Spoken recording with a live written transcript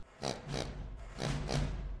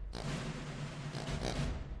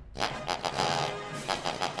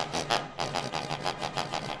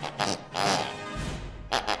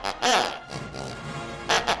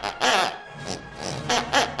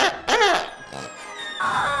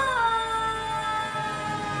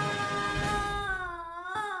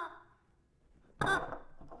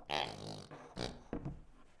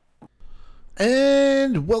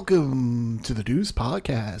And welcome to the Deuce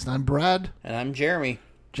Podcast. I'm Brad. And I'm Jeremy.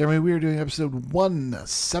 Jeremy, we are doing episode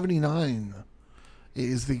 179. It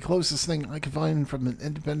is the closest thing I could find from an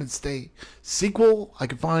Independence Day sequel I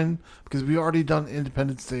could find, because we already done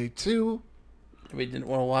Independence Day 2. We didn't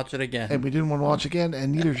want to watch it again. And we didn't want to watch again,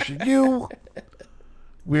 and neither should you.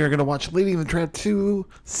 We are going to watch Lady and the Tramp 2,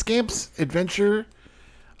 Scamp's Adventure.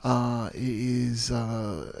 It is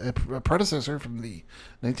a predecessor from the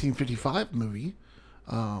 1955 movie.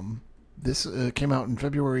 This came out in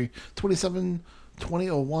February 27,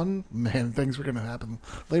 2001. Man, things were going to happen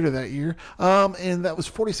later that year. And that was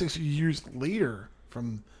 46 years later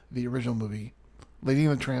from the original movie, Lady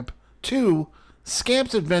and the Tramp 2,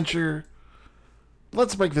 Scamp's Adventure.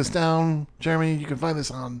 Let's break this down. Jeremy, you can find this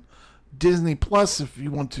on Disney Plus if you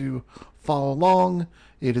want to follow along.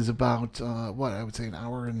 It is about, I would say an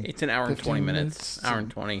hour and... It's an hour and 20 minutes. Hour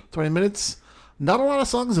and 20. 20 minutes. Not a lot of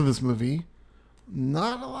songs in this movie.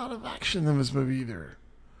 Not a lot of action in this movie either.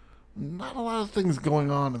 Not a lot of things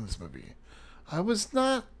going on in this movie. I was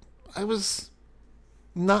not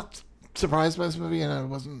surprised by this movie, and I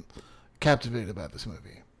wasn't captivated by this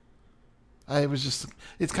movie.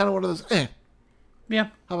 It's kind of one of those, Yeah.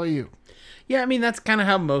 How about you? Yeah, I mean, that's kind of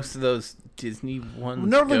how most of those Disney ones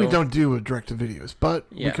Normally go. we don't do direct-to-videos, but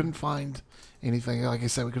Yeah. we couldn't find anything. Like I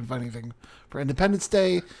said, we couldn't find anything for Independence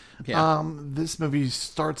Day. Yeah. This movie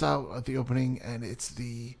starts out at the opening, and it's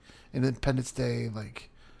the Independence Day, like,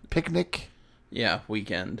 picnic. Yeah,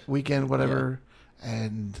 weekend, whatever. Yeah.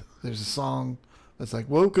 And there's a song that's like,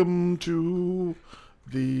 welcome to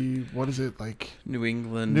the, what is it, like? New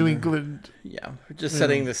England. Yeah, just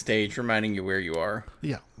setting the stage, reminding you where you are.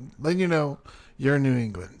 Yeah, letting you know you're in New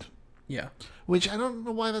England. Yeah. Which I don't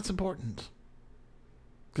know why that's important.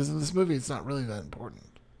 Because in this movie, it's not really that important.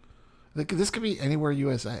 This could be anywhere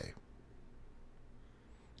USA.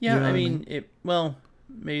 Yeah, You know I mean,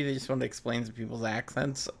 maybe they just want to explain to people's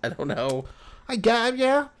accents. I don't know. I guess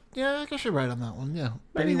you're right on that one, yeah.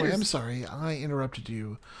 But Maybe anyway, I'm sorry. I interrupted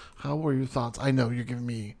you. How were your thoughts? I know you're giving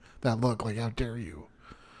me that look, like, how dare you.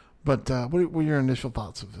 But what were your initial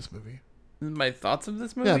thoughts of this movie? My thoughts of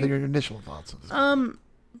this movie? Yeah, your initial thoughts of this movie.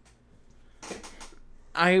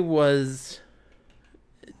 I was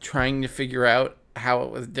trying to figure out how it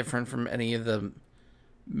was different from any of the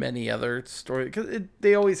many other stories, because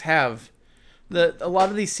they always have a lot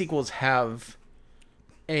of these sequels have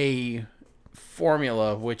a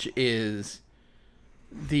formula, which is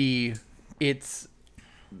it's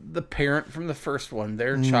the parent from the first one,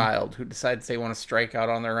 their child, who decides they want to strike out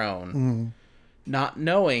on their own, not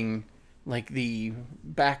knowing like the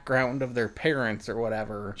background of their parents or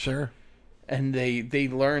whatever. Sure. And they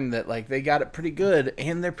learn that, like, they got it pretty good,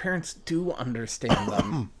 and their parents do understand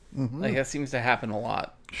them. Like, that seems to happen a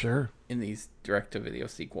lot. Sure. In these direct-to-video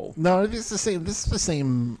sequels. No, it's the same. This is the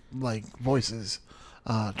same, like, voices.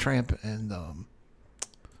 Tramp and the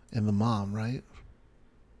mom, right?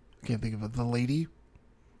 I can't think of it. The lady.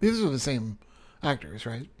 These are the same actors,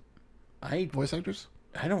 right? Voice actors?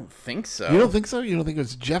 I don't think so. You don't think so? You don't think it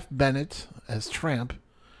was Jeff Bennett as Tramp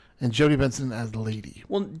and Jodie Benson as the lady?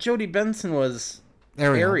 Well, Jodie Benson was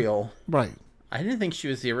Ariel. Right. I didn't think she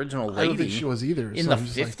was the original lady. I don't think she was either. In the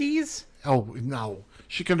 50s? Like, oh, no.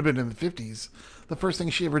 She couldn't have been in the 50s. The first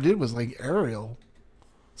thing she ever did was, like, Ariel.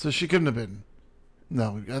 So she couldn't have been.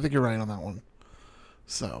 No, I think you're right on that one.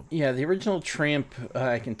 So. Yeah, the original Tramp,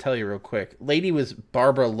 I can tell you real quick. Lady was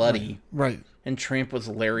Barbara Luddy. Right. And Tramp was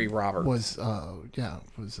Larry Roberts. Was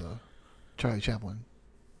Charlie Chaplin.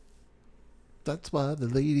 That's why the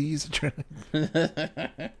ladies are trying.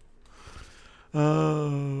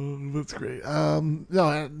 Oh, that's great. No,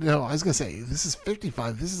 I was gonna say this is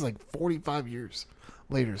 55. This is like 45 years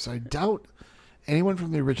later. So I doubt anyone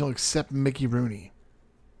from the original except Mickey Rooney.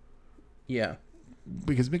 Yeah,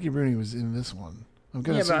 because Mickey Rooney was in this one.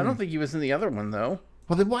 But I don't think he was in the other one though.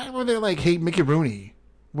 Well, then why were they like, "Hey, Mickey Rooney,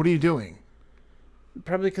 what are you doing?"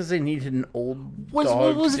 Probably because they needed an old dog.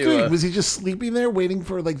 What was he doing? Was he just sleeping there waiting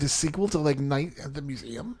for like the sequel to like Night at the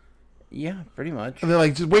Museum? Yeah, pretty much. And they're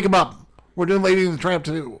like, just wake him up. We're doing Lady and the Tramp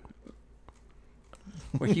 2.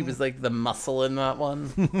 Where he was like the muscle in that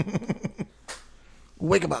one.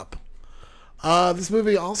 Wake him up. This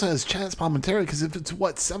movie also has Chaz Palminteri, because if it's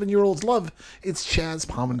what 7-year-olds love, it's Chaz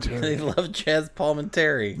Palminteri. They love Chaz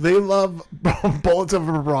Palminteri. They love Bullets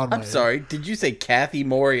Over Broadway. I'm sorry, did you say Kathy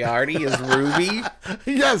Moriarty is Ruby?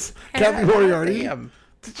 Yes, Kathy Moriarty. Damn.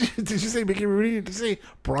 Did you say Mickey Rooney? Did you say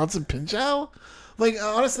Bronson Pinchot? Like,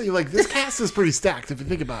 honestly, like, this cast is pretty stacked if you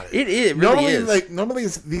think about it. It really is. Normally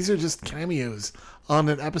these are just cameos on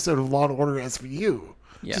an episode of Law & Order SVU.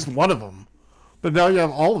 Yeah. Just one of them. But now you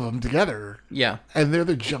have all of them together, Yeah. and they're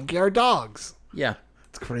the junkyard dogs. Yeah.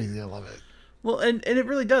 It's crazy. I love it. Well, and it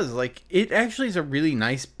really does. Like, it actually is a really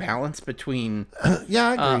nice balance between,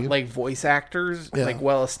 Yeah, I agree. like, voice actors, Yeah. like,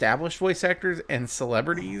 well-established voice actors, and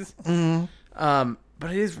celebrities. But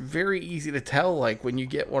it is very easy to tell, like, when you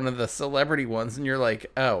get one of the celebrity ones, and you're like,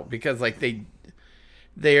 oh, because, like,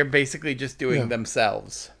 they are basically just doing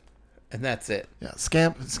themselves. And that's it. Yeah,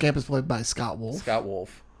 Scamp is played by Scott Wolf. Scott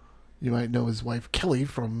Wolf. You might know his wife Kelly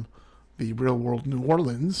from the Real World New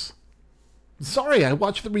Orleans. Sorry, I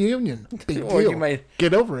watched the reunion. Big deal. Or you might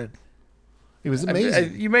get over it. It was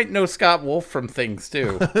amazing. You might know Scott Wolf from things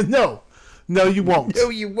too. No, you won't. No,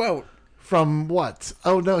 you won't. From what?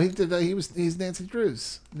 Oh no, he did. He's Nancy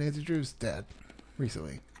Drew's dad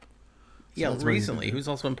recently. Yeah, recently. He was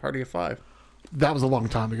also in Party of Five. That was a long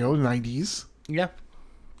time ago, 90s. Yeah.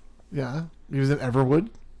 Yeah, he was in Everwood.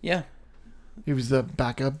 Yeah. He was the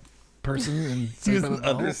backup person and he was an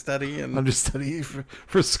understudy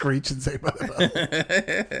for Screech and Saved by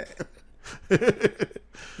the Bell.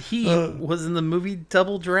 He was in the movie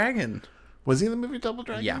Double Dragon. Was he in the movie Double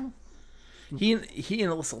Dragon? Yeah. He and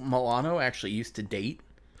Alyssa Milano actually used to date.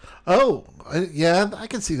 Oh, yeah, I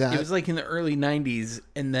can see that. It was like in the early 90s,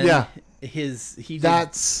 and then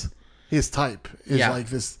that's his type. Is like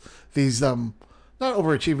these not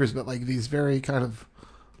overachievers, but like these very kind of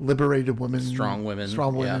liberated women, strong women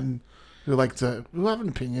who have an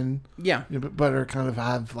opinion, but are kind of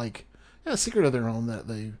have like a secret of their own that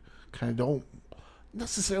they kind of don't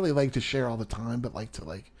necessarily like to share all the time, but like to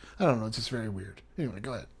I don't know, it's just very weird. Anyway,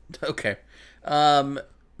 go ahead. Okay,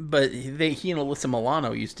 but he and Alyssa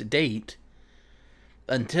Milano used to date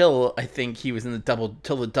until I think he was in the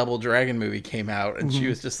Double Dragon movie came out, and she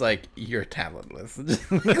was just like, "You're talentless."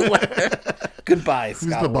 Goodbye, Scott.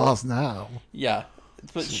 Who's the boss now? Yeah,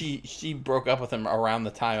 but she broke up with him around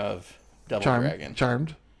the time of Dragon.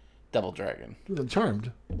 Charmed. Double Dragon.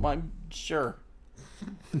 Charmed. Well, I'm sure.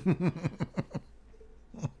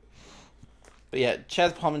 But yeah,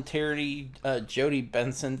 Chaz Palminteri, Jodie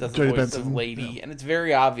Benson does the voice of Lady, and it's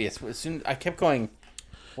very obvious. As soon I kept going,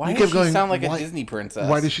 why does she sound like a Disney princess?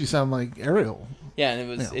 Why does she sound like Ariel? Yeah,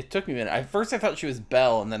 and it took me a minute. At first I thought she was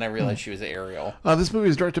Belle, and then I realized she was Ariel. This movie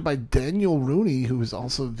is directed by Daniel Rooney, who is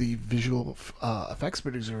also the visual effects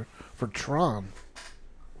producer for Tron.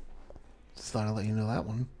 Just thought I'd let you know that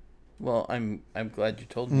one. Well, I'm glad you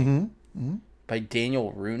told me. By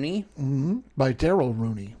Daniel Rooney? By Daryl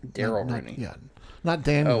Rooney. Daryl Rooney. Yeah. Not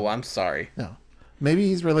Daniel. Oh, I'm sorry. No. Maybe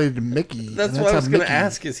he's related to Mickey. That's what I was going to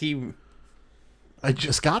ask. Is he... I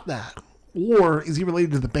just got that. Or is he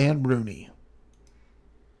related to the band Rooney?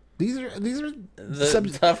 These are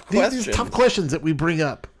tough questions. These tough questions that we bring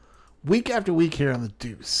up week after week here on the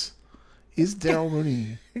Deuce. Is Daryl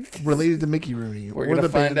Rooney related to Mickey Rooney? We're going to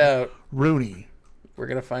find out. Rooney. We're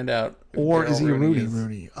going to find out. Or is he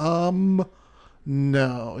Rooney?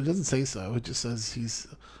 No, it doesn't say so. It just says he's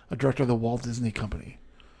a director of the Walt Disney Company.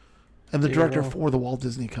 And the director for the Walt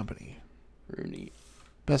Disney Company. Rooney.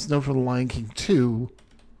 Best known for The Lion King 2,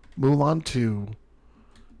 Mulan 2.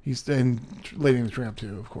 He's in Lady and the Tramp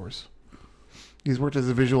 2, of course. He's worked as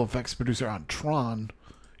a visual effects producer on Tron.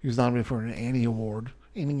 He was nominated for an Annie Award.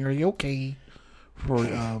 Annie, are you okay? For,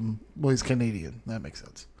 well, he's Canadian. That makes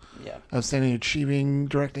sense. Yeah. Outstanding achieving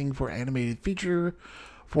directing for animated feature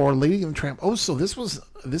for Lady and the Tramp. Oh, so this was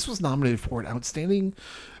nominated for an outstanding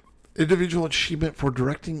individual achievement for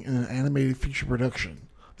directing in an animated feature production.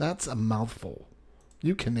 That's a mouthful.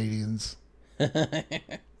 You Canadians.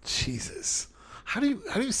 Jesus. How do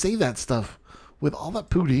you say that stuff with all that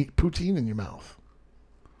poutine in your mouth?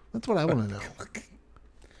 That's what I want to know.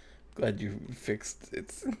 Glad you fixed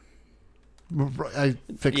it. I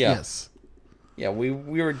fixed yes. Yeah, we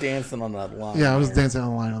were dancing on that line. Yeah, I was dancing on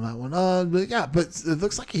the line on that one. But it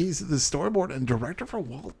looks like he's the storyboard and director for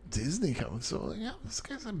Walt Disney Company. So yeah, this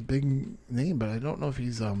guy's a big name, but I don't know if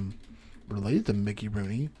he's related to Mickey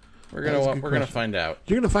Rooney. We're gonna find out.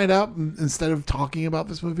 You're gonna find out instead of talking about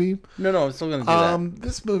this movie. No, I'm still gonna do that.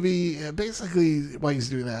 This movie basically, while he's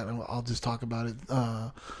doing that, I'll just talk about it.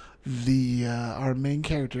 Our main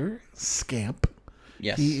character, Scamp.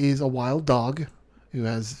 Yes. He is a wild dog who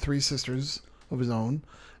has 3 sisters of his own,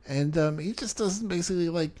 and he just doesn't basically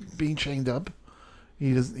like being chained up.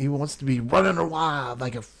 He wants to be running wild,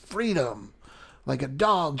 like a freedom, like a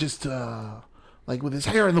dog, just like with his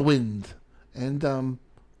hair in the wind, and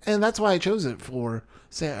that's why I chose it for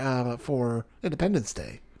Independence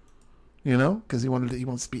Day. You know, because he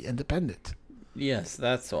wants to be independent. Yes,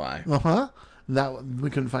 that's why. That we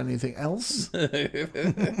couldn't find anything else.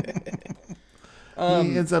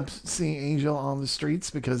 He ends up seeing Angel on the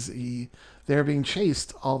streets because they're being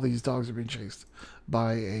chased. All these dogs are being chased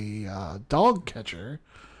by a dog catcher,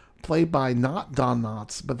 played by not Don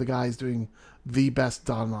Knotts, but the guy's doing the best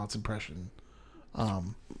Don Knotts impression.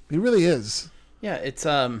 He really is. Yeah, it's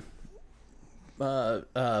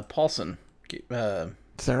Paulson.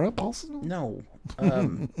 Sarah Paulson? No,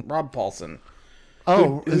 Rob Paulson.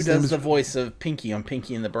 Oh, who does the voice of Pinky on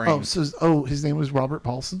Pinky and the Brain? His name was Robert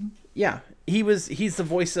Paulson. Yeah, he's the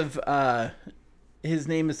voice of. He's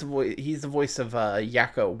the voice of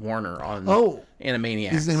Yakko Warner on Animaniacs.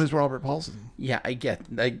 His name is Robert Paulson. Yeah, I get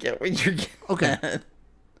what you're getting. Okay. At.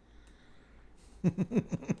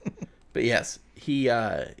 But yes, he's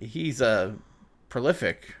a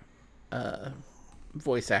prolific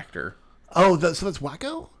voice actor. Oh, so that's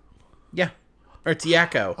Wacko? Yeah. Or it's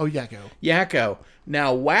Yakko. Oh, Yakko. Yakko.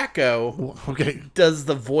 Now, Wacko does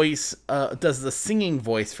the singing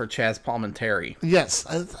voice for Chaz Palminteri. Yes.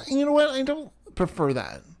 You know what? I don't prefer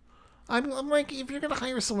that. I'm like, if you're going to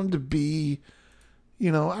hire someone to be, I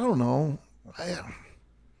don't know.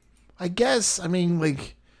 I guess,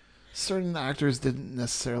 like, certain actors didn't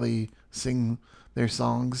necessarily sing their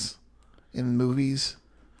songs in movies.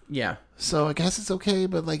 Yeah. So I guess it's okay,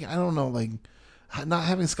 but, like, I don't know, like, not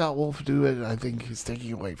having Scott Wolf do it, I think he's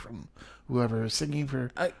taking away from whoever is singing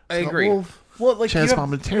for I Scott agree. Wolf. Well, like, Chaz you have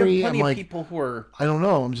Palminteri. plenty I'm of like, people who are... I don't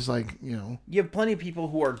know. I'm just like, You have plenty of people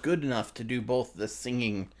who are good enough to do both the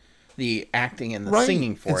singing, the acting, and the right.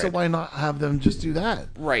 singing for and it. So why not have them just do that?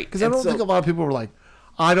 Right. Because I don't think a lot of people were like,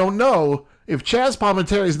 I don't know. If Chaz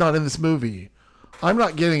Palminteri is not in this movie, I'm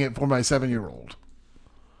not getting it for my 7-year-old.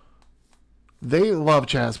 They love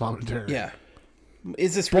Chaz Palminteri. Yeah.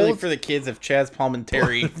 Is this really for the kids if Chaz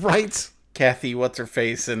Palminteri, right? Kathy, what's her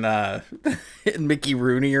face, and and Mickey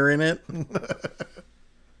Rooney are in it?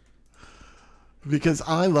 Because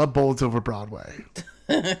I love Bullets Over Broadway.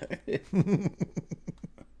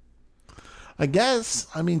 I guess.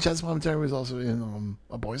 Chaz Palminteri was also in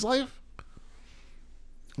A Boy's Life.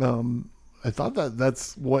 I thought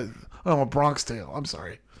that's what. A Bronx Tale. I'm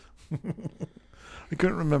sorry. I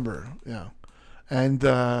couldn't remember. Yeah. And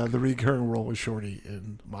the recurring role was Shorty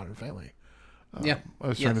in Modern Family. Yeah. I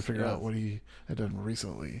was trying to figure out what he had done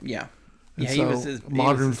recently. Yeah. And yeah, so he was his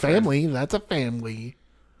Modern Family, that's a family.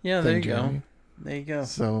 Yeah, there you go. There you go.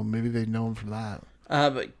 So maybe they know him from that.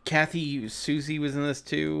 But Kathy Susie was in this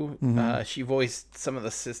too. Mm-hmm. She voiced some of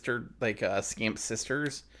the Scamp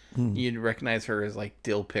sisters. Mm. You'd recognize her as like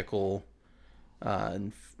Dill Pickle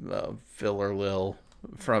and Phil or Lil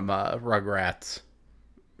from Rugrats.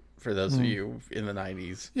 For those of you in the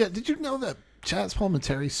 90s. Yeah, did you know that Chaz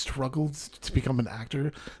Palminteri struggled to become an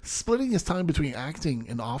actor, splitting his time between acting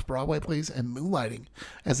in off-Broadway plays and moonlighting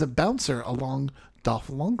as a bouncer along Dolph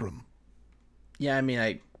Lundgren? Yeah,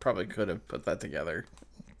 I probably could have put that together.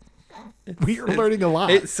 We are learning a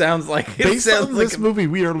lot. It sounds like... Based on this movie,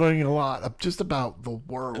 we are learning a lot just about the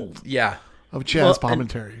world of Chaz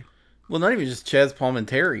Palminteri. Well, not even just Chaz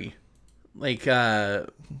Palminteri. Like,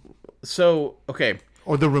 okay...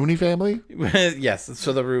 Or the Rooney family? Yes,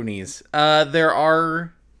 so the Rooneys. There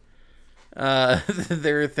are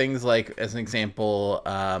things like, as an example,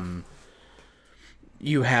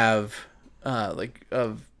 you have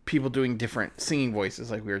of people doing different singing voices,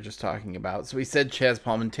 like we were just talking about. So we said Chaz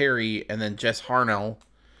Palminteri, and then Jess Harnell,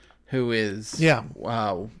 who is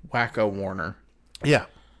Wacko Warner. Yeah.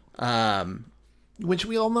 Which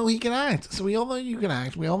we all know he can act. So we all know you can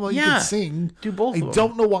act. We all know you can sing. Do both. I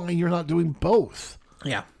don't know why you're not doing both.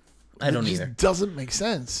 Yeah, I don't either. It doesn't make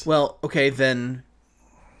sense. Well, okay, then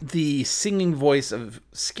the singing voice of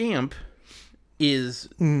Scamp is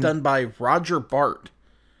done by Roger Bart,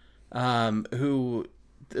 who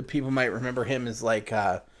people might remember him as like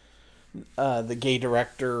the gay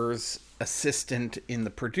director's assistant in The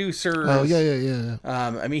Producers. Oh,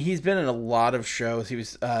 yeah. He's been in a lot of shows. He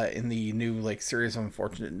was in the new series of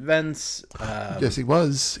Unfortunate Events. Yes, he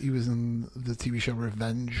was. He was in the TV show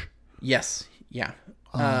Revenge. Yes. Yeah.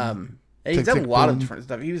 He's done a lot of different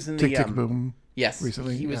stuff. He was in Tick Boom. Yes.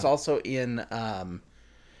 Recently. He was also in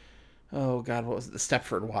what was it? The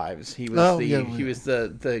Stepford Wives. He was he was the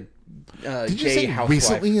Did gay you say housewife.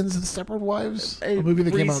 Recently in the Stepford Wives? A movie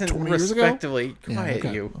that came out 20 years ago? Respectively.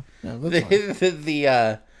 Quiet you. Yeah, that's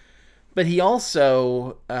fine. But he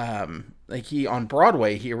also on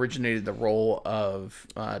Broadway he originated the role of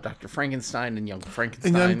Dr. Frankenstein in Young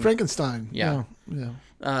Frankenstein. Yeah.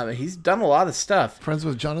 He's done a lot of stuff. Friends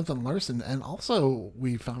with Jonathan Larson, and also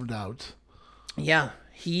we found out. Yeah,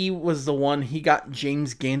 he was the one. He got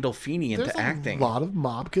James Gandolfini into acting. A lot of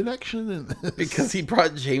mob connection in this. Because he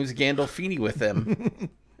brought James Gandolfini with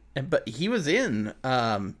him, but he was in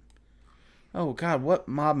Oh God, what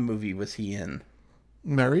mob movie was he in?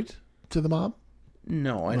 Married to the Mob?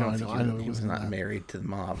 No, I No, don't I think know he he was wasn't not that. married to the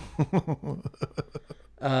mob.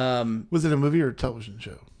 Was it a movie or a television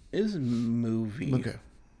show? It was a movie, Okay.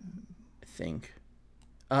 I think.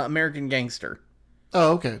 American Gangster.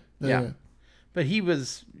 Oh, okay. Yeah. But he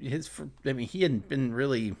was he hadn't been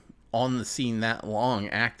really on the scene that long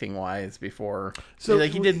acting wise before. So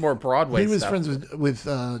he did more Broadway He was stuff. friends with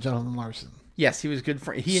Jonathan Larson. Yes, he was good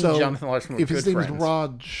friend. He So and Jonathan Larson were if good his name friends. is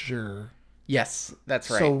Roger, Yes, that's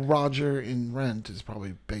right. so Roger in Rent is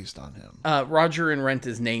probably based on him. Roger in Rent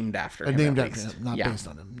is named after him. Named at after least. him, not Yeah. based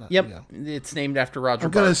on him. Not, Yep, yeah. it's named after Roger.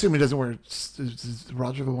 I'm gonna Bart. assume he doesn't wear. Is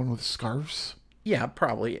Roger the one with scarves? Yeah,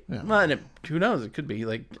 probably. Yeah. Well, and who knows? It could be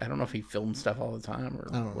like I don't know if he filmed stuff all the time or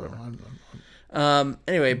I don't whatever. know.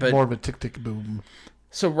 Anyway, but More of a tick tick boom.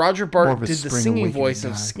 so Roger more Bart of a did the Spring singing Awakening voice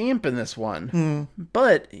of guy. Scamp in this one,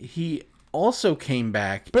 but he also came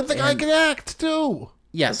back. But the guy and- can act too.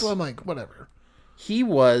 Yes, That's why I'm like, whatever. he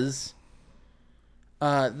was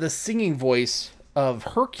the singing voice of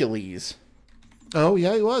Hercules Oh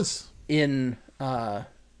yeah, he was in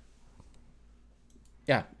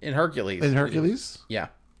in Hercules. in Hercules. Yeah.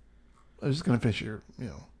 I was just gonna finish your,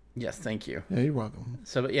 Yes, thank you. Yeah, you're welcome.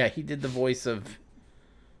 So, but yeah, he did the voice of,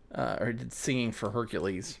 or he did singing for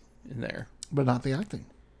Hercules in there. But not the acting.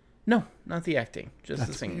 No, not the acting, just the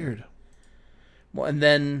That's singing. weird. Well, and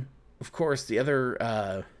then, of course, the other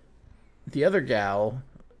gal,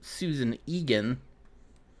 Susan Egan,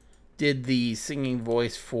 did the singing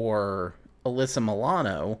voice for Alyssa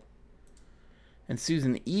Milano. And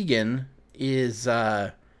Susan Egan was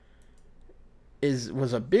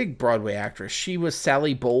a big Broadway actress. She was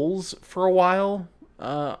Sally Bowles for a while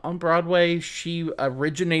on Broadway. She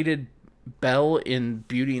originated Belle in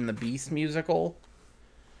Beauty and the Beast musical.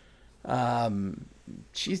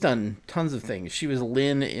 She's done tons of things. She was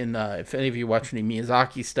Lynn in, if any of you watch any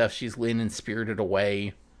Miyazaki stuff, she's Lynn in Spirited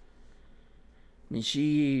Away. I mean,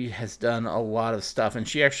 she has done a lot of stuff, and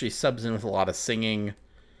she actually subs in with a lot of singing.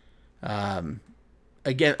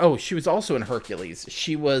 Again, she was also in Hercules.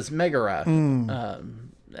 She was Megara.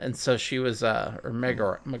 And so she was, or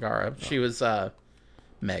Megara. She was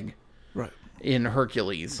Meg Right. in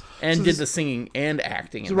Hercules. And So did this- the singing and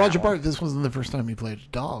acting So in Roger that one. Bart, this wasn't the first time he played a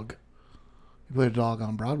dog. He played a dog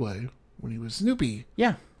on Broadway when he was Snoopy,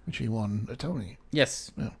 Yeah. which he won a Tony.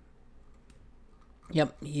 Yes. Yeah.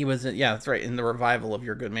 Yep. He was, that's right, in the revival of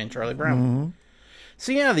Your Good Man, Charlie Brown.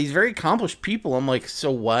 So, yeah, these very accomplished people. I'm like, so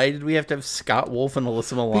why did we have to have Scott Wolf and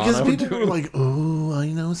Alyssa Milano? Because people were like, "Oh, I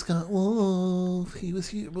know Scott Wolf. He was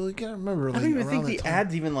here." Well, I can't remember. I Like, don't even around think that the time.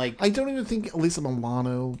 ads even like. I don't even think Alyssa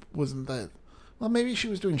Milano wasn't that. Well, maybe she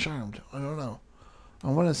was doing Charmed. I don't know. I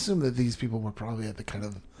want to assume that these people were probably at the kind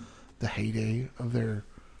of the heyday of their,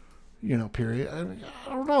 period.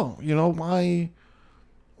 I don't know.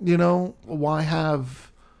 Why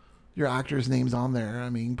have your actors' names on there? I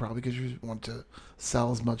mean, probably because you want to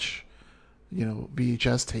sell as much,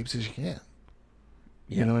 VHS tapes as you can.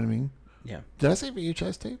 Yeah. You know what I mean? Yeah. Did I say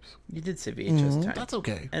VHS tapes? You did say VHS time. That's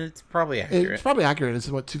okay. And it's probably accurate. It's probably accurate. It's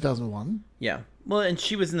what, 2001? Yeah. Well, and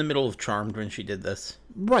she was in the middle of Charmed when she did this.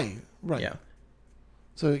 Right. Yeah.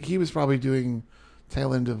 So he was probably doing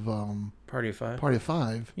tail end of Party of Five. Party of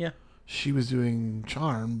Five. Yeah. She was doing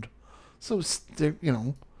Charmed. So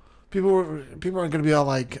people aren't going to be all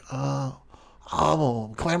like,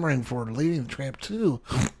 clamoring for Lady and the Tramp 2.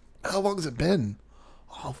 How long has it been?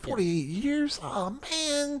 48 years? Oh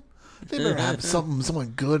man, they better have someone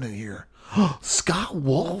good in here. Scott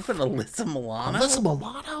Wolf, Wolf and Alyssa Milano. Alyssa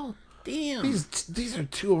Milano. Damn. These are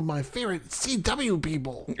two of my favorite CW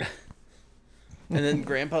people. And then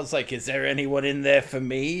Grandpa's like, "Is there anyone in there for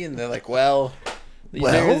me?" And they're like, "Well,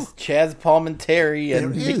 Well, there's Chaz Palminteri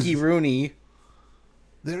and there Mickey is. Rooney."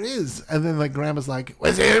 There is. And then like Grandma's like,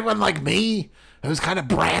 was there anyone like me? It was kind of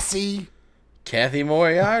brassy. Kathy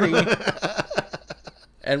Moriarty.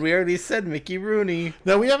 And we already said Mickey Rooney.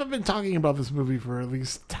 Now, we haven't been talking about this movie for at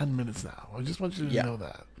least 10 minutes now. I just want you to know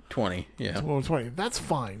that. 20, yeah. Well, 20. That's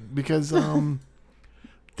fine because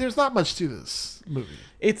there's not much to this movie.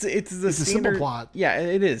 It's the a simple standard plot. Yeah,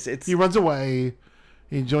 it is. It's He runs away.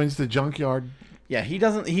 He joins the junkyard. yeah. He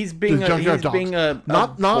doesn't. He's being The a, junkyard he's dogs. being a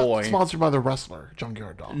not boy. sponsored by the wrestler,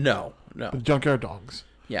 Junkyard Dog. No. But Junkyard Dogs.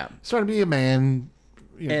 Yeah. Starting to be a man.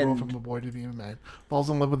 Going And- from a boy to being a man. Falls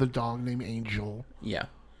in love with a dog named Angel. Yeah.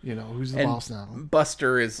 Who's the And boss now.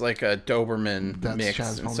 Buster is like a Doberman That's mix,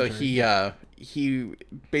 Chaz and so he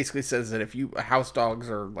basically says that if you house dogs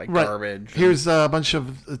are like garbage. Here's a bunch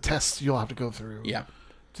of tests you'll have to go through. Yeah.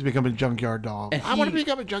 To become a junkyard dog. And I want to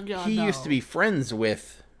become a junkyard dog. He used to be friends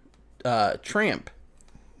with Tramp.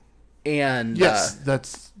 And Yes,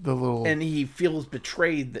 that's the little and he feels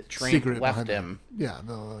betrayed that Tramp secret left behind him. it. Yeah,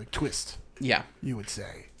 the like, twist, Yeah. you would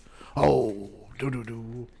say. Oh,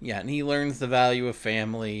 do. Yeah, and he learns the value of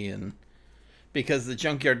family, and because the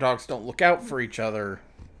junkyard dogs don't look out for each other.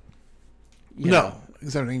 You No, know,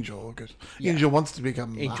 except Angel, because Yeah. Angel wants to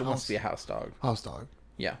become Angel wants to be a house dog. house dog.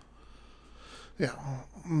 Yeah. Yeah,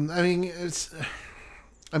 I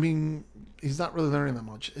mean, he's not really learning that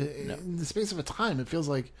much. No. In the space of a time, it feels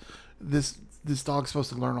like this dog's supposed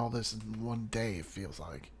to learn all this in one day. It feels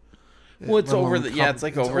like. Well, it's Let over alone it's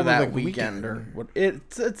like over that like, the weekend or what?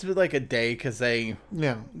 It's like a day because they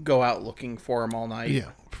yeah, go out looking for him all night.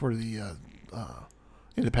 yeah, for the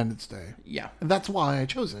Independence Day, Yeah. and that's why I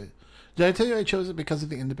chose it. Did I tell you I chose it because of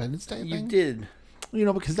the Independence Day You thing? did. You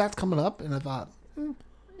know, because that's coming up, and I thought,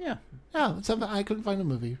 Yeah. yeah, it's something I couldn't find a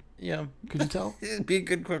movie. Yeah. Could you tell? It'd be a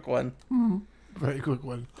good quick one. Very quick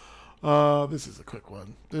one. This is a quick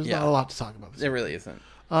one. There's Yeah. not a lot to talk about this. It really isn't.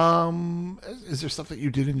 Is there stuff that you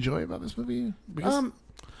did enjoy about this movie? Because I'm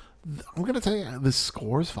gonna tell you, the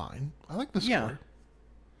score is fine. I like the score. Yeah.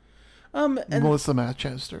 And Melissa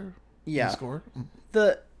Manchester. Yeah. The score.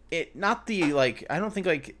 not the I don't think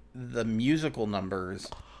like the musical numbers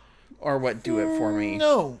are what do it for me.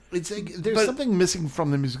 No, it's like, there's something missing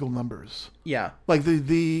from the musical numbers. Yeah. Like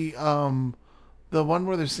the one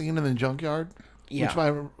where they're singing in the junkyard. Yeah. Which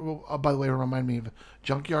by the way remind me of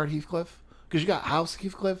Junkyard Heathcliff, because you got House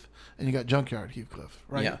Heathcliff and you got Junkyard Heathcliff,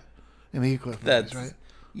 right? Yeah. In the Heathcliff That's movies, right?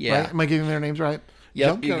 Yeah. Right? Am I getting their names right? Yep,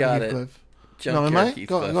 Junkyard you got Heathcliff. it. Junkyard No, am I? Heathcliff.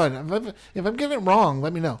 Go ahead. If I'm getting it wrong,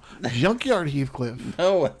 let me know. Junkyard Heathcliff.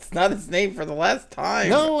 No, it's not his name for the last time.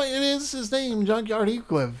 No, it is his name, Junkyard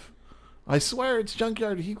Heathcliff. I swear it's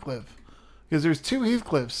Junkyard Heathcliff. Because there's two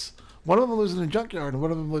Heathcliffs. One of them lives in a junkyard and one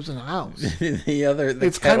of them lives in a house.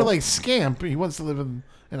 It's kind of like Scamp. He wants to live in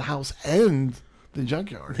a house and the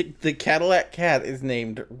junkyard. The Cadillac cat is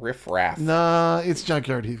named Riff Raff. Nah, it's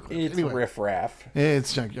Junkyard Heathcliff. It's Anyway, Riff Raff.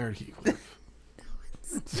 it's Junkyard Heathcliff.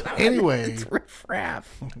 Anyway, It's Riff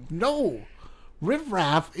Raff. no. Riff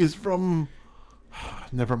Raff is from...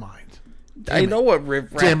 Never mind. I know what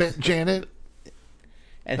Riff Raff. Damn it, Janet.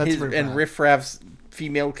 And That's his Riff and Raff. Riff Raff's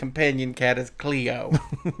female companion cat is Cleo.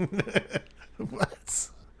 What?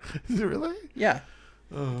 Is it really? Yeah.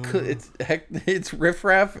 It's Riff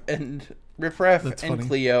Raff and funny.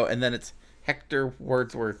 Cleo, and then it's Hector,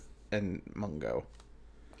 Wordsworth, and Mungo.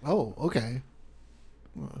 Oh, okay.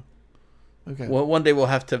 Okay. Well, one day we'll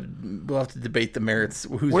have to debate the merits.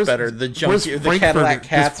 Who's Where's- better, the where's Cadillac Frankfurter?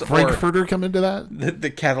 cats, Does or Frankfurter come into that? the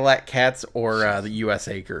Cadillac cats, or the U.S.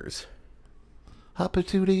 Acres?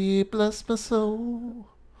 Opportunity bless my soul.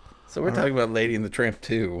 So we're talking about Lady and the Tramp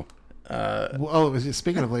II. Well,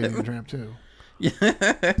 speaking of Lady and the Tramp too,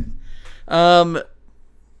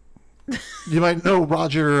 you might know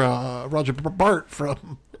Roger Bart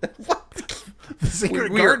from the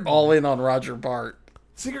Secret we are Garden. all in on Roger Bart.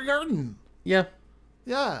 Secret Garden. Yeah.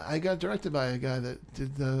 Yeah, I got directed by a guy that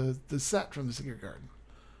did the set from the Secret Garden.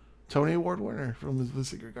 Tony Award winner from the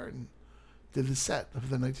Secret Garden did the set of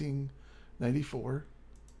the 1994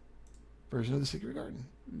 version of the Secret Garden.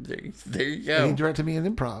 There you And go. he directed me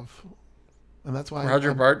in improv, and that's why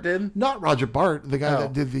Roger Bart did? Not Roger Bart, the guy Oh.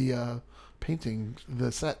 that did the painting,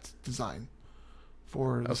 the set design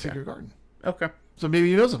for the Okay. Secret Garden. Okay. So maybe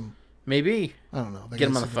he knows him. Maybe. I don't know. Get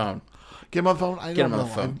him on the phone. Get him on the phone. I Get don't him on know.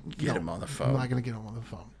 the phone. I- Get no, him on the I'm phone. not gonna get him on the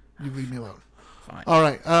phone. You leave me alone. Fine. All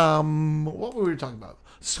right. What were we talking about?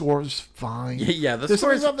 Scores fine. Yeah, the There's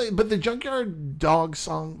something scores. about but the Junkyard Dog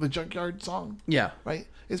song, the Junkyard song, Yeah. right?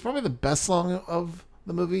 It's probably the best song of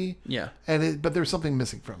the movie. Yeah. But there's something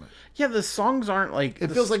missing from it. Yeah, the songs aren't like.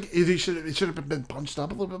 It feels like it should have been punched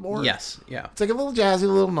up a little bit more. Yes. Yeah. It's like a little jazzy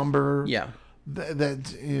little number. Yeah. That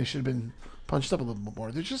should have been punched up a little bit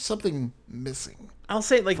more. There's just something missing. I'll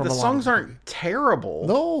say like From the a lot songs of the aren't movie. terrible.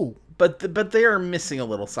 No. But they are missing a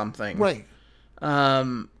little something. Right.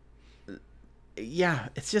 Yeah,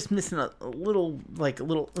 it's just missing a little Like it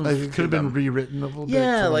oomph could to have been them. rewritten a little bit.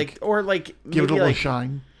 Yeah, to, or give maybe it a little like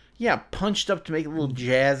shine. yeah, punched up to make it a little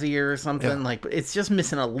jazzier or something. Yeah. Like, but it's just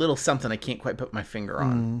missing a little something I can't quite put my finger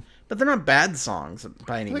on. But they're not bad songs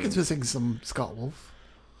by any I think means. it's missing some Scott Wolf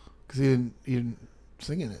because he didn't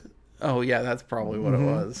sing in it. Oh yeah, that's probably what it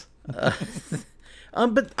was.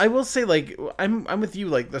 But I will say, like, I'm with you.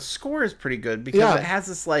 Like, the score is pretty good because Yeah. it has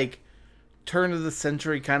this like turn of the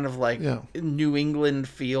century kind of like Yeah. New England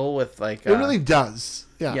feel with like. It really does.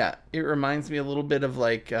 Yeah. Yeah, it reminds me a little bit of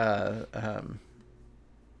like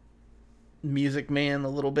Music Man a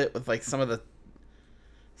little bit with like some of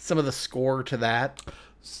the score to that.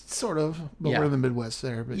 Sort of. But Yeah. we're in the Midwest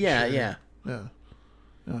there. But Yeah, sure. yeah.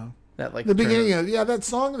 Yeah. That like The beginning, that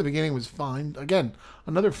song at the beginning was fine. Again,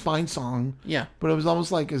 another fine song. Yeah. But it was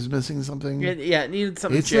almost like it was missing something. It needed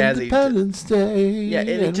something It's jazzy. Independence Day. Yeah, and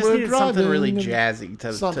it just needed something really jazzy to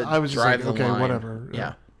I was just drive like, the okay, line. whatever.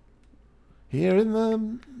 Yeah. Here in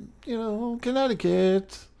the,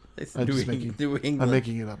 Connecticut. It's I'm New just England. I'm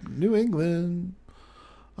making it up. New England.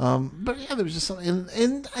 But yeah, there was just something,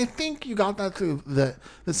 and I think you got that through the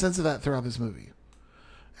sense of that throughout this movie.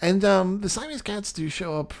 And the Siamese cats do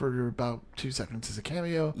show up for about 2 seconds as a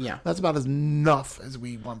cameo. Yeah. That's about as enough as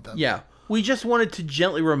we want them. Yeah. We just wanted to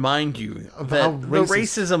gently remind you Of that how the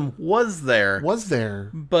racism was there.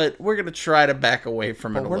 But we're going to try to back away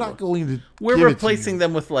from it a we're little. not going to. We're give it to replacing you.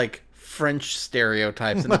 them with like French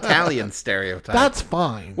stereotypes and Italian stereotypes. That's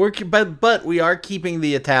fine. But we are keeping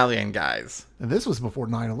the Italian guys. And this was before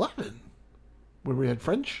 9/11, where we had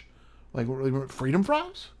French, like freedom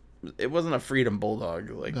fries. It wasn't a freedom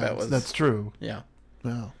bulldog like that was. That's true. Yeah.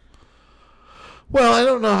 Yeah. Well, I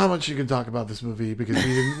don't know how much you can talk about this movie because we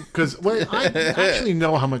didn't. Because I actually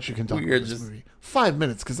know how much you can talk about this movie. 5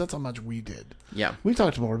 minutes, because that's how much we did. Yeah. We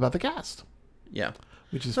talked more about the cast. Yeah.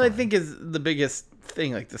 Which is. So I think is the biggest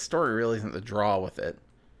thing. Like the story really isn't the draw with it.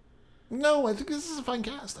 No, I think this is a fine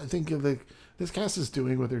cast. I think this cast is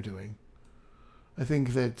doing what they're doing. I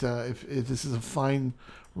think that if this is a fine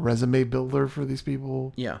resume builder for these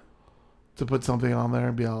people. Yeah. To put something on there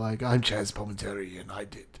and be all like, I'm Chaz Palminteri and I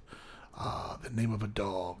did The Name of a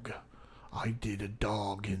Dog. I did a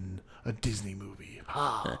dog in a Disney movie.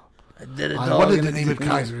 Ha! I did a dog. I wanted to name it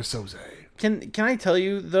Kaiser Soze. Can I tell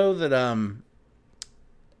you though that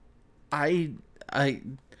I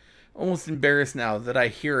almost embarrassed now that I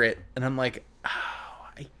hear it and I'm like, oh,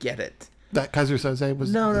 I get it. That Kaiser Soze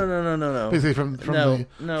was No. basically from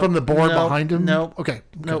the board behind him. No. Okay.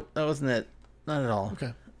 Nope, that wasn't it. Not at all.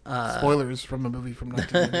 Okay. Spoilers from a movie from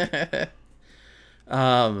 1990.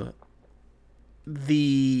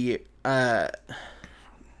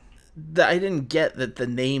 I didn't get that the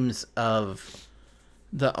names of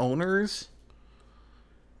the owners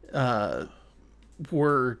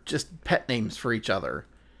were just pet names for each other.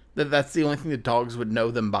 That's the only thing the dogs would know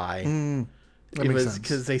them by. That it makes was sense.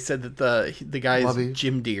 because they said that the guy is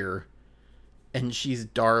Jim Deere, and she's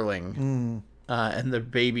Darling, and the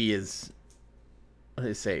baby is. What do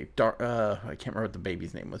they say? I can't remember what the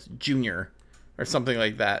baby's name was. Junior, or something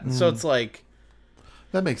like that. So it's like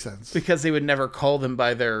that makes sense because they would never call them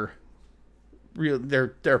by their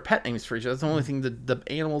pet names for each other. That's the only thing that the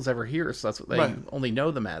animals ever hear. So that's what they only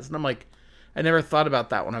know them as. And I'm like, I never thought about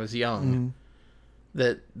that when I was young.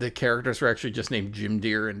 That the characters were actually just named Jim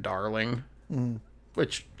Deere and Darling,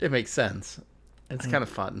 which it makes sense. It's kind of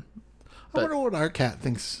fun. I wonder what our cat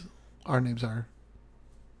thinks our names are.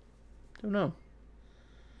 Don't know.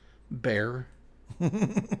 Bear.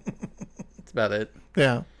 That's about it.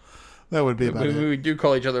 Yeah, that would be about it. We do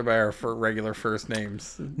call each other by our regular first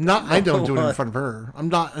names. I don't do it in front of her. I'm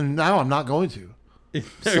not, and now I'm not going to. I'm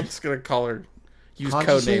just gonna call her. Use code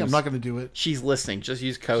Consciously, names. I'm not going to do it. She's listening. Just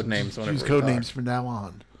use code names. Whenever Use code names from now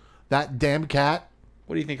on. That damn cat.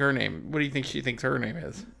 What do you think her name? What do you think she thinks her name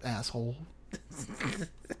is? Asshole.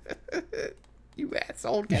 You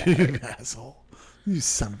asshole cat. You asshole. You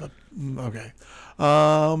son of a. Okay.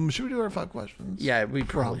 Should we do our 5 questions? Yeah, we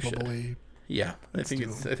probably should. Yeah, I think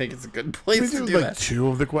it's a good place to do like that. 2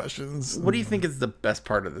 of the questions. What do you think is the best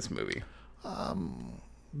part of this movie?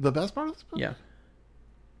 The best part of this movie? Yeah.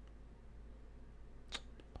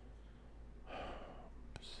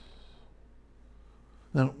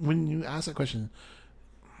 Now, when you ask that question,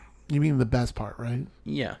 you mean the best part, right?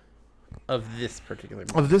 Yeah. Of this particular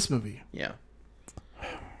movie. Of this movie. Yeah.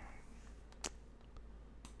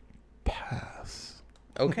 Pass.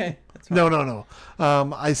 Okay. That's fine. No.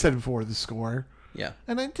 I said before the score. Yeah.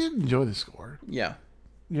 And I did enjoy the score. Yeah.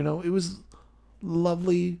 You know, it was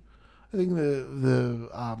lovely. I think the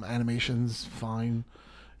animation's fine.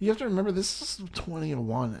 You have to remember this is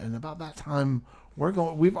 2001, and about that time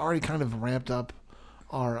we've already kind of ramped up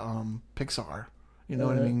our Pixar. You know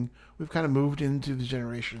what I mean? We've kind of moved into the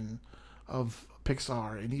generation of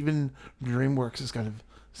Pixar, and even DreamWorks is kind of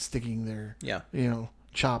sticking their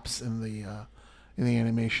chops in the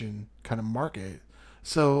animation kind of market.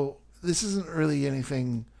 So this isn't really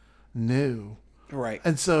anything new, right?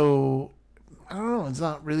 And so I don't know. It's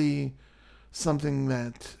not really something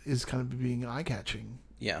that is kind of being eye catching,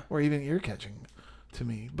 or even ear catching to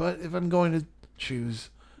me. But if I'm going to choose,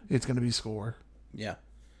 it's going to be score. Yeah.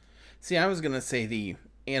 See, I was gonna say the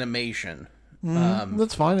animation.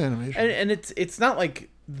 That's fine animation, and it's not like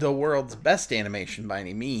the world's best animation by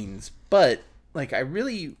any means, but like I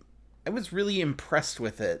was really impressed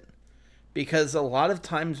with it because a lot of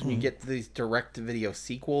times when you get to these direct-to-video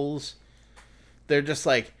sequels, they're just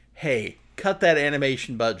like, hey, cut that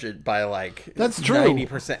animation budget by like That's true.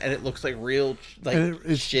 90%, and it looks like real like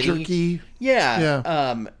It's shitty. jerky.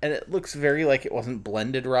 Yeah. And it looks very like it wasn't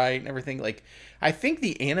blended right and everything. Like, I think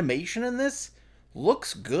the animation in this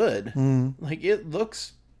looks good. Like, it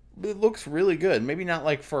looks really good. Maybe not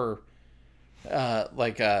like for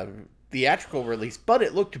theatrical release, but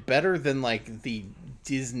it looked better than like the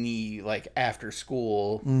Disney like after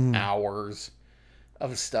school hours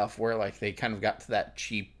of stuff where like they kind of got to that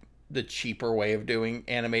cheaper way of doing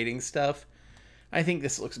animating stuff. I think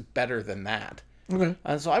this looks better than that. Okay.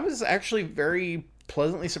 So I was actually very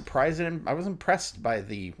pleasantly surprised, and I was impressed by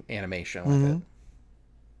the animation with it.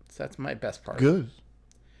 So that's my best part. Good.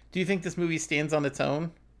 Do you think this movie stands on its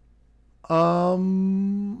own?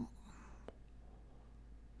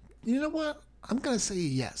 You know what? I'm gonna say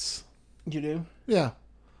yes. You do? Yeah. I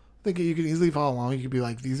think you could easily follow along. You could be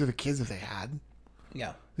like, these are the kids that they had.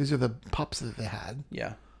 Yeah. These are the pups that they had.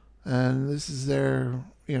 Yeah. And this is their,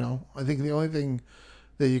 I think the only thing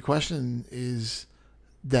that you question is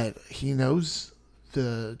that he knows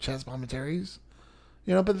the chess commentaries,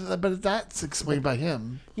 but that's explained by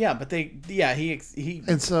him. Yeah, but he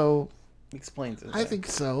And so explains it. I think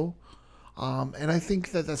so. And I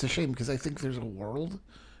think that that's a shame because I think there's a world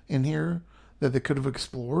in here that they could have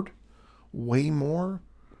explored way more.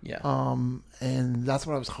 Yeah. And that's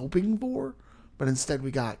what I was hoping for, but instead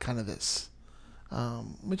we got kind of this,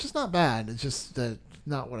 which is not bad. It's just that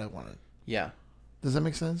not what I wanted. Yeah. Does that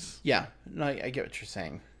make sense? Yeah. No, I get what you're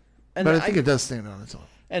saying. And but I think it does stand on its own.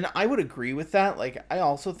 And I would agree with that. Like, I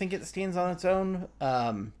also think it stands on its own.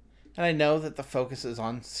 And I know that the focus is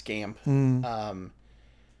on Scamp. But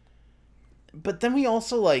then we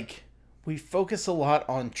also, we focus a lot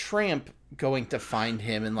on Tramp going to find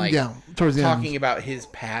him and, towards the talking end. about his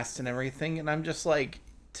past and everything. And I'm just like,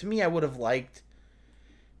 to me, I would have liked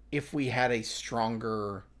if we had a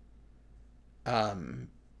stronger,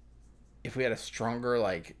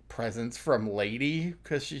 presence from Lady,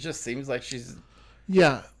 because she just seems like she's...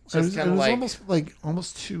 Yeah. So it was like,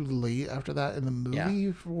 almost too late after that in the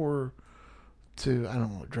movie to I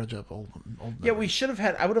don't know, dredge up old yeah, we should have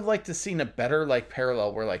had... I would have liked to seen a better,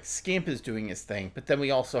 parallel where, Scamp is doing his thing, but then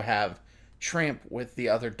we also have Tramp with the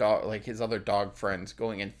other dog, his other dog friends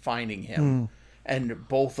going and finding him, and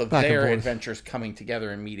both of their adventures coming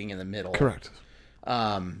together and meeting in the middle. Correct.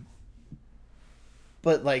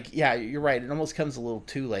 But, yeah, you're right. It almost comes a little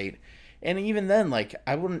too late. And even then,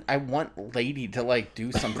 I want Lady to,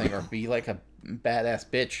 do something or be, a badass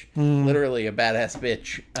bitch. Literally a badass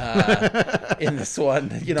bitch in this one,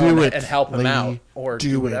 and help him out. Or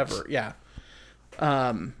do whatever. Yeah.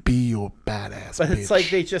 Be your badass but bitch. It's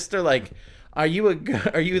they just are are you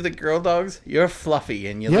the girl dogs? You're fluffy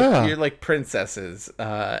and you're like princesses.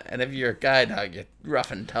 And if you're a guy dog, you're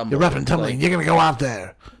rough and tumble. You're rough and tumbling. You're going to go out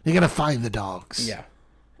there. You're going to find the dogs. Yeah.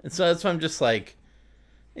 And so that's why I'm just I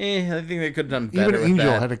think they could have done better. Even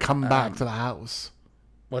Angel had to come back to the house.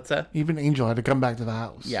 What's that? Even Angel had to come back to the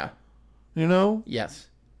house. Yeah. Yes.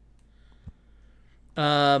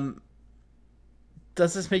 Does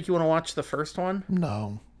this make you want to watch the first one?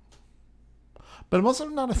 No. But I'm also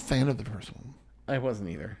not a fan of the first one. I wasn't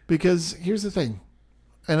either. Because here's the thing.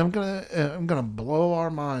 And I'm gonna blow our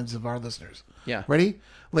minds of our listeners. Yeah. Ready?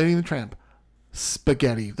 Lady and the Tramp.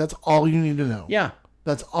 Spaghetti. That's all you need to know. Yeah.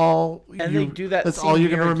 That's all. And they do that. That's all you're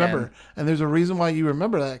going to remember. Again. And there's a reason why you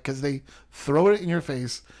remember that, because they throw it in your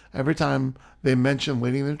face every time they mention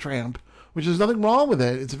Lady and the Tramp, which is nothing wrong with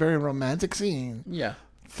it. It's a very romantic scene. Yeah.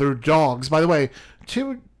 Through dogs. By the way,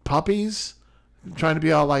 two puppies trying to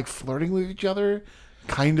be all flirting with each other,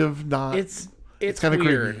 kind of not. It's kind of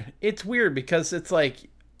weird. creepy. It's weird because it's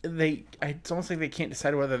it's almost like they can't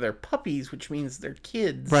decide whether they're puppies, which means they're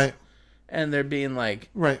kids. Right. And they're being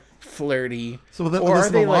right. flirty. So that, or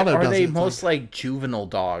are they most like juvenile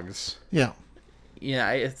dogs? Yeah.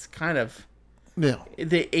 Yeah, it's kind of. Yeah.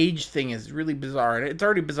 The age thing is really bizarre, and it's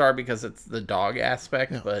already bizarre because it's the dog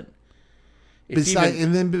aspect, but.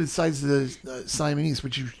 And then besides the Siamese,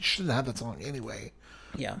 which you shouldn't have that song anyway.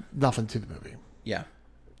 Yeah. Nothing to the movie. Yeah.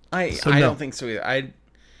 I don't think so either.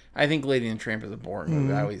 I think Lady and the Tramp is a boring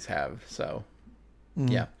movie. I always have. So,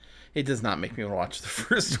 yeah. It does not make me want to watch the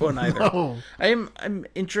first one either. No. I'm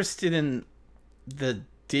interested in the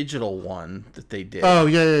digital one that they did. Oh,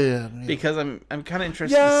 yeah. Because I'm kind of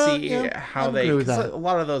interested to see how they... Because a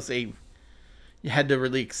lot of those, they had to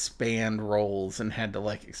really expand roles and had to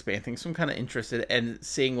expand things. So I'm kind of interested in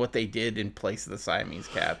seeing what they did in place of the Siamese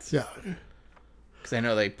cats. Yeah. Because I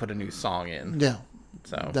know they put a new song in. Yeah.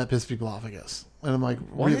 So that pissed people off, I guess. And I'm like,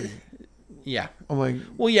 what? really? Yeah. I'm like,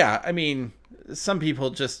 Well, yeah. I mean, some people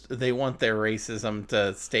just they want their racism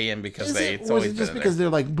to stay in because it's was always it just been because there.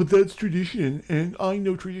 they're like, but that's tradition, and I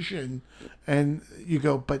know tradition, and you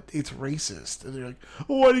go, but it's racist, and they're like,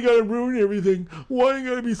 oh, why do you gotta ruin everything? Why you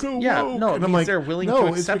gotta be so Yeah, woke? no, it and I'm means like, they're willing no, to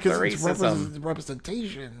it's accept because the it's racism.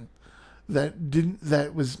 representation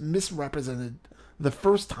that was misrepresented the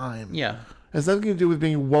first time. Yeah. It has nothing to do with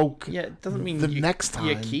being woke. Yeah, it doesn't mean the you, next time.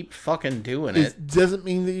 you keep fucking doing It it. doesn't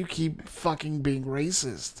mean that you keep fucking being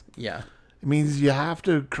racist. Yeah. It means you have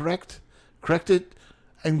to correct it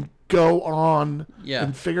and go on Yeah.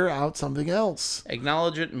 and figure out something else.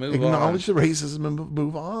 Acknowledge it, move Acknowledge on. the racism and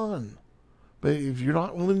move on. But if you're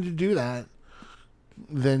not willing to do that,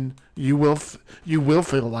 then you will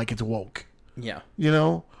feel like it's woke. Yeah. You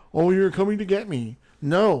know, oh, you're coming to get me.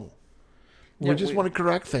 No, we Yeah, just want to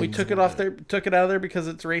correct things. We took it off there, took it out of there because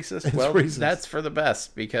it's racist. It's well, racist. that's for the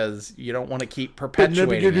best because you don't want to keep But never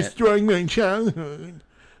perpetuating you're it. destroying my childhood.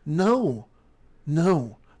 No,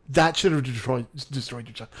 that should have destroyed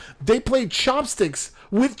your child. They played chopsticks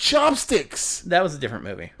with chopsticks. That was a different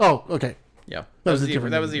movie. Oh, okay. Yeah, That was a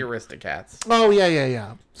different that was movie. the Aristocats. Oh,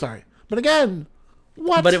 yeah. Sorry. But again,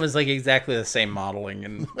 what? But it was like exactly the same modeling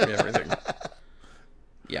and everything.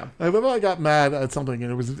 Yeah, I remember I got mad at something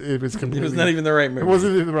and it was completely... it was not even the right movie. It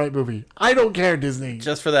wasn't even the right movie. I don't care, Disney.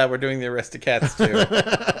 Just for that, we're doing the Aristocats too.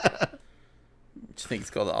 Which I think it's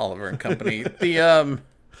called the Oliver and Company. The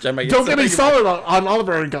Don't get me started on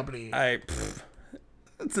Oliver and Company.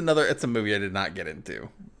 It's a movie I did not get into.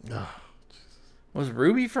 Was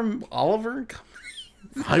Ruby from Oliver and Company?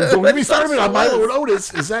 Don't get me started on That's Milo what and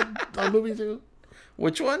Otis. Is that a movie too?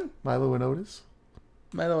 Which one? Milo and Otis?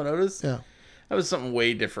 Milo and Otis? Yeah. That was something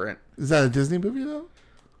way different. Is that a Disney movie though?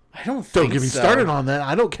 I don't think Don't get me so. started on that.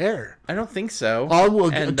 I don't care. I don't think so. I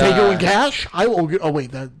will And, Tango and Cash. I will. Oh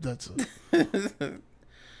wait, that's.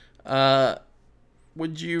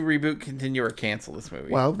 Would you reboot, continue, or cancel this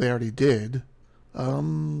movie? Well, they already did.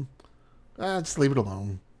 Just leave it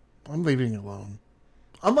alone. I'm leaving it alone.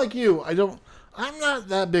 Unlike you, I'm not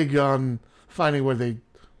that big on finding what they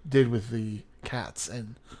did with the cats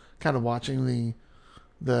and kind of watching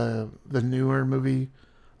the newer movie.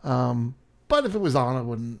 But if it was on, I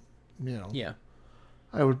wouldn't. Yeah.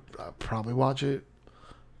 I would probably watch it.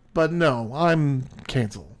 But no, I'm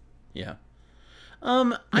cancel. Yeah.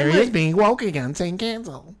 There he is being woke again, saying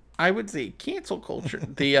cancel. I would say cancel culture.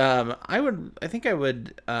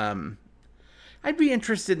 I'd be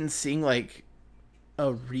interested in seeing like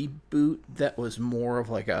a reboot that was more of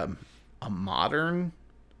like a modern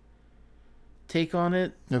take on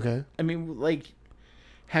it. Okay. I mean, like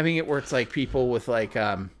having it where it's like people with like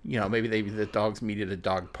maybe the dogs meet at a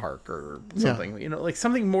dog park or something. Yeah. Like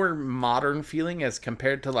something more modern feeling as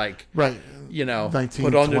compared to like Right.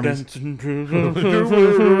 put on your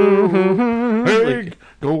 1920s. Hey,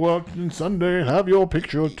 go out on Sunday, have your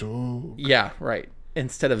picture too. Yeah, right.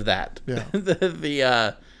 Instead of that. Yeah.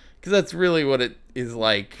 Because that's really what it is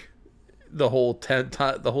like the whole time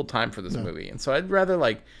for this movie. And so I'd rather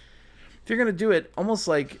like if you're gonna do it, almost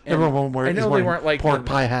like Everyone I know they weren't like pork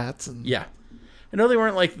pie hats and yeah. I know they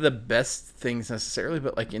weren't like the best things necessarily,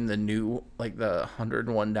 but like in the new like the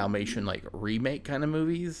 101 Dalmatian like remake kind of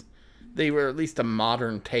movies, they were at least a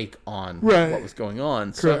modern take on what was going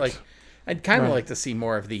on. So Correct. like I'd kind of like to see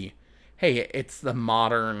more of the hey, it's the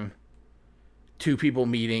modern two people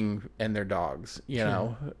meeting and their dogs,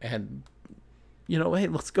 know, and hey,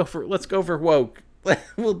 let's go for woke.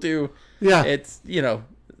 We'll do it's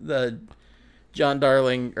the John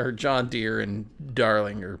Darling or John Deere and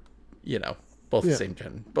Darling or both the same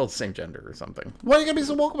gender or something. Why are you gonna be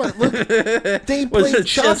so woke about it? Look, they played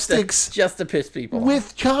chopsticks just to piss people off.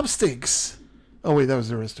 with chopsticks. Oh wait, that was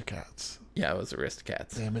the Aristocats. Yeah, it was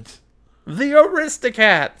Aristocats. Damn it. The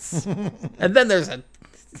Aristocats. And then there's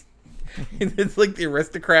it's like the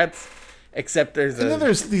Aristocrats, except And then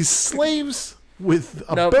there's these slaves with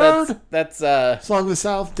a no, bird. That's Song of the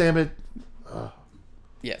South. Damn it.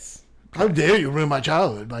 yes. How dare you ruin my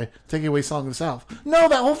childhood by taking away Song of the South? No,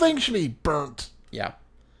 that whole thing should be burnt. Yeah.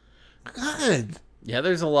 God. Yeah,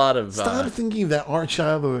 there's a lot of Stop thinking that our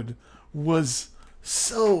childhood was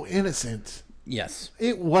so innocent. yes.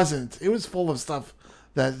 It wasn't. It was full of stuff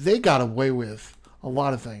that they got away with. A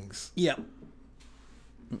lot of things. Yeah.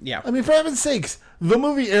 Yeah. I mean, for heaven's sakes, the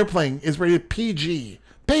movie Airplane is rated PG.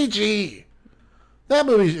 PG! That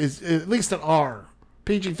movie is at least an R.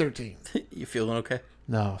 PG-13. You feeling okay?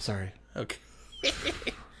 No, sorry. Okay.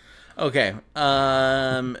 Okay.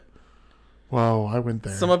 Whoa, I went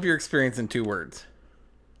there. Sum up your experience in 2 words.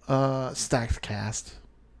 Stacked cast.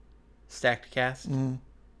 Stacked cast.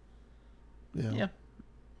 Yeah. Yeah.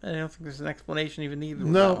 I don't think there's an explanation even needed.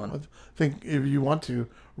 No, With that one. I think if you want to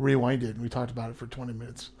rewind it, and we talked about it for 20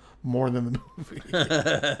 minutes more than the movie.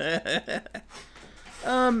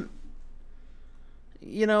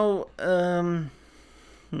 You know,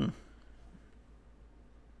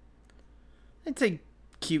 I'd say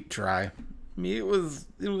cute try. I mean, it was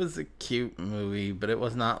a cute movie, but it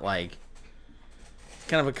was not like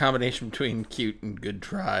kind of a combination between cute and good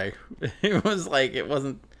try. It was like it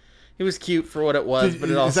wasn't. It was cute for what it was, but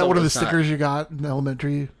it also is that one of the was not stickers you got in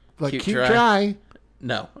elementary? Like Cute cute try? try?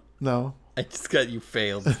 No, No, I just got you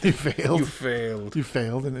failed. you failed. You failed. You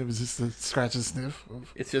failed, and it was just a scratch and sniff.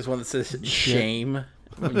 It's just one that says shame.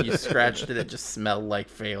 When you scratched it, it just smelled like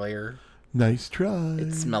failure. Nice try.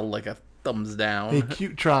 It smelled like a thumbs down. Hey,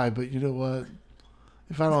 cute try, but you know what?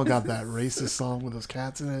 If I don't got that racist song with those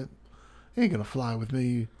cats in it, it ain't gonna fly with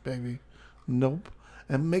me, baby. Nope.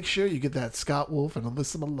 And make sure you get that Scott Wolf and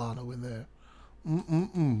Alyssa Milano in there.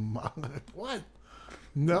 What?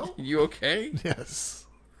 No? You okay? Yes.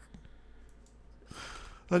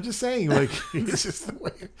 I'm just saying, like, it's just the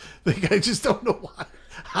way. Like, I just don't know why.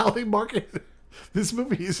 How they marketed this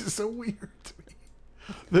movie is just so weird to me.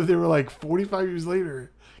 That they were like, 45 years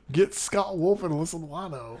later, get Scott Wolf and Alyssa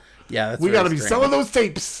Milano. Yeah, that's We very got to be strange. selling those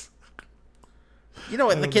tapes. You know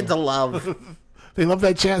what? The kids will love. They love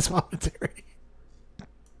that jazz commentary.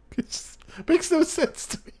 It just makes no sense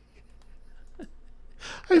to me.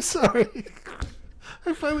 I'm sorry.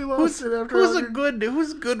 I finally lost it after.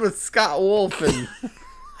 Who's good with Scott Wolf and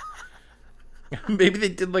maybe they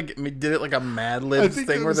did it like a Mad Libs think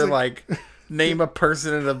thing it where was they're like- like name a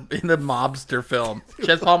person in a mobster film.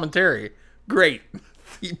 Chet Palminteri, great.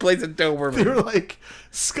 He plays a They Doberman. were like,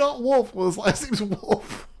 Scott Wolf. Well, his last name's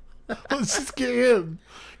Wolf. Let's just get him.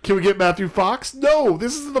 Can we get Matthew Fox? No,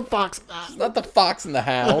 this isn't the Fox. It's not the Fox and the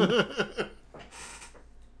Hound.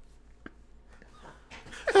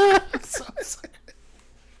 I'm so sorry.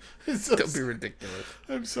 It's so Don't be ridiculous.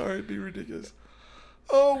 I'm sorry, it'd be ridiculous.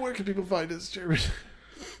 Oh, where can people find us, Jeremy?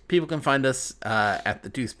 People can find us at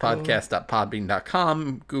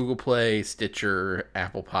thedeucepodcast.podbean.com, Google Play, Stitcher,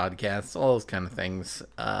 Apple Podcasts, all those kind of things.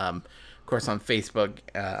 Of course, on Facebook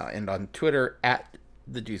and on Twitter at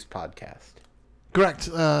The Deuce Podcast. Correct.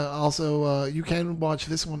 Also, you can watch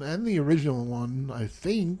this one and the original one. I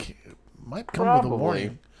think it might come with a Probably.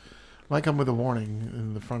 warning. Might come with a warning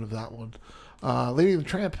in the front of that one. Lady and the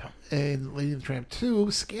Tramp and Lady and the Tramp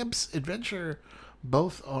 2, Scamp's Adventure,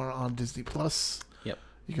 both are on Disney Plus. Yep.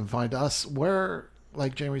 You can find us where,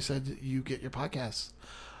 like Jeremy said, you get your podcasts.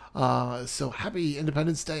 So happy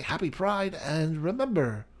Independence Day, happy Pride, and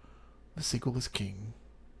remember, the sequel is king.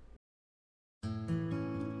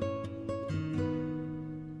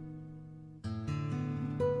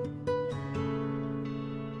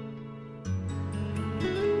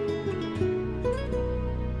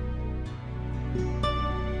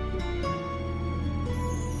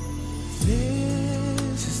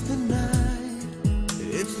 This is the night,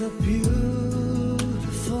 it's a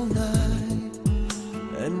beautiful night,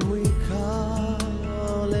 and we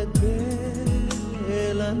call it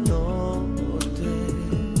Bella Notte.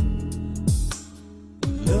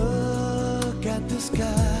 Look at the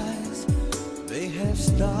skies, they have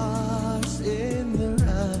stars in their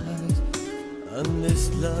eyes, on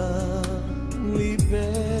this lovely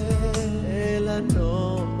Bella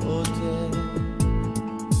Notte.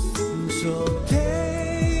 So